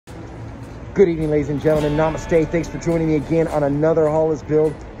Good evening, ladies and gentlemen. Namaste. Thanks for joining me again on another Hollis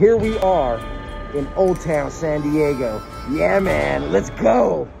build. Here we are in Old Town San Diego. Yeah, man, let's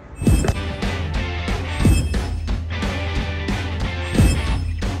go.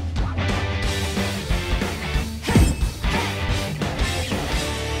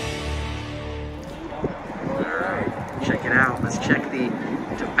 Check it out. Let's check the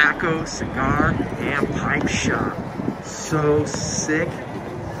tobacco, cigar, and pipe shop. So sick.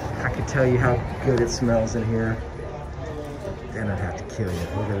 I can tell you how good it smells in here. Then I'd have to kill you.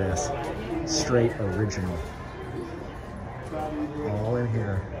 Look at this. Straight original. All in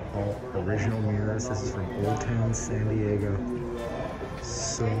here. All original mirrors. This is from Old Town San Diego.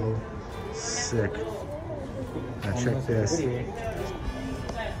 So sick. Now check this.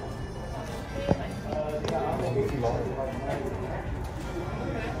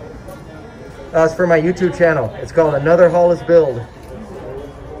 It's for my YouTube channel. It's called Another Hollis Build.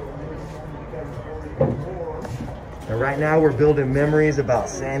 And right now we're building memories about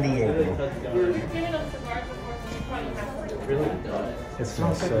San Diego. It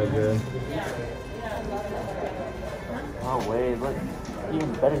smells so good. Oh wait, look,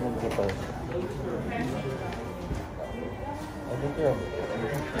 even better than Zippos. I think they're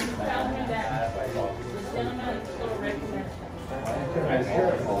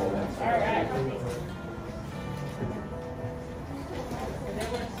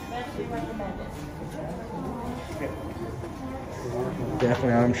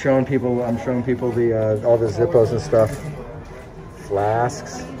Definitely, I'm showing people the all the Zippos and stuff.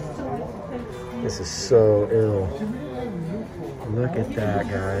 Flasks. This is so ill. Look at that,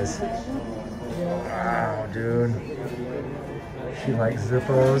 guys. Wow, dude. She likes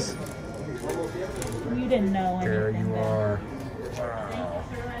Zippos. You didn't know. There you are.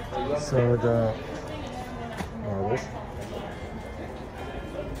 Wow. So the marbles.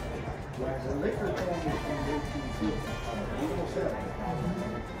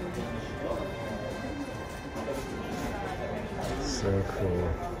 So cool.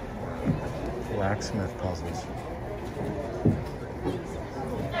 Blacksmith puzzles.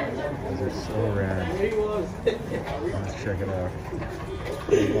 Those are so rad. Let's check it out.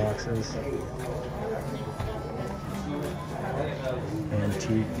 Boxes.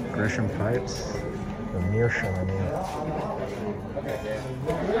 Antique Gresham pipes. The meerschaum.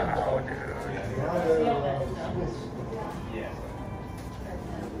 Wow, dude.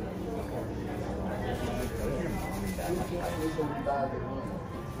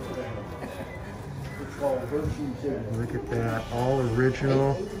 Look at that, all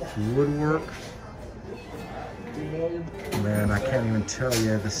original woodwork. Man, I can't even tell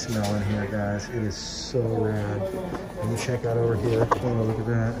you the smell in here, guys. It is so rad. Let me check out over here. Oh, look at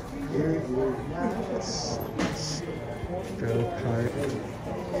that. Stovepipe.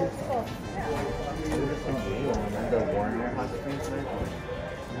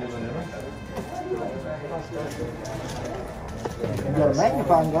 You got a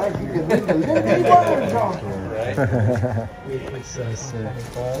magnifying glass, you can read the little bitty words on it. It's so sick.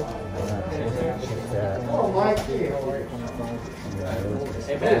 Check that.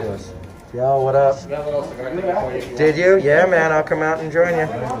 Yo, what up? Did you? Yeah, man, I'll come out and join you.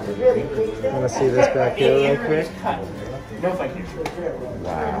 I'm gonna see this back here real quick. No, thank you.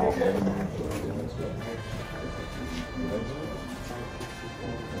 Wow.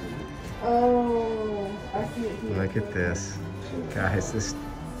 Oh, I see it here. Look at this. Guys, this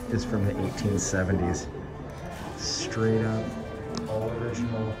is from the 1870s. Straight up, all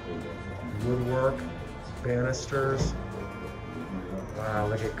original woodwork, banisters. Wow,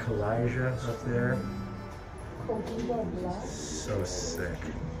 look at Kalijah up there. So sick.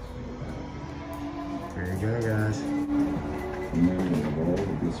 There you go, guys.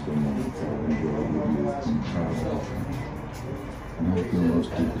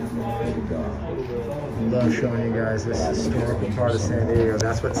 Love showing you guys this historical part of San Diego.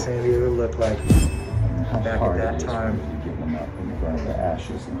 That's what San Diego looked like back at that time. The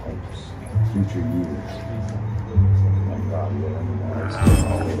ashes and hopes, future years. Wow.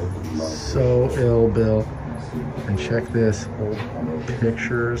 So ill built. And check this, old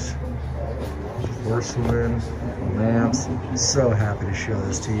pictures, porcelain, lamps. So happy to show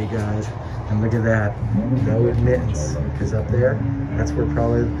this to you guys. And look at that, no admittance, because up there, that's where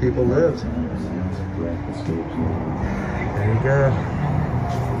probably the people lived. There you go.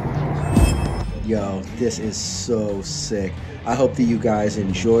 Yo, this is so sick. I hope that you guys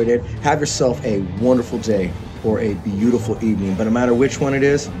enjoyed it. Have yourself a wonderful day or a beautiful evening. But no matter which one it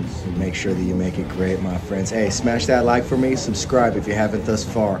is, make sure that you make it great, my friends. Hey, smash that like for me. Subscribe if you haven't thus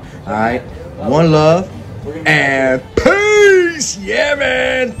far. All right? One love and peace. Yeah,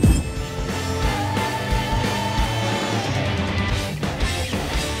 man.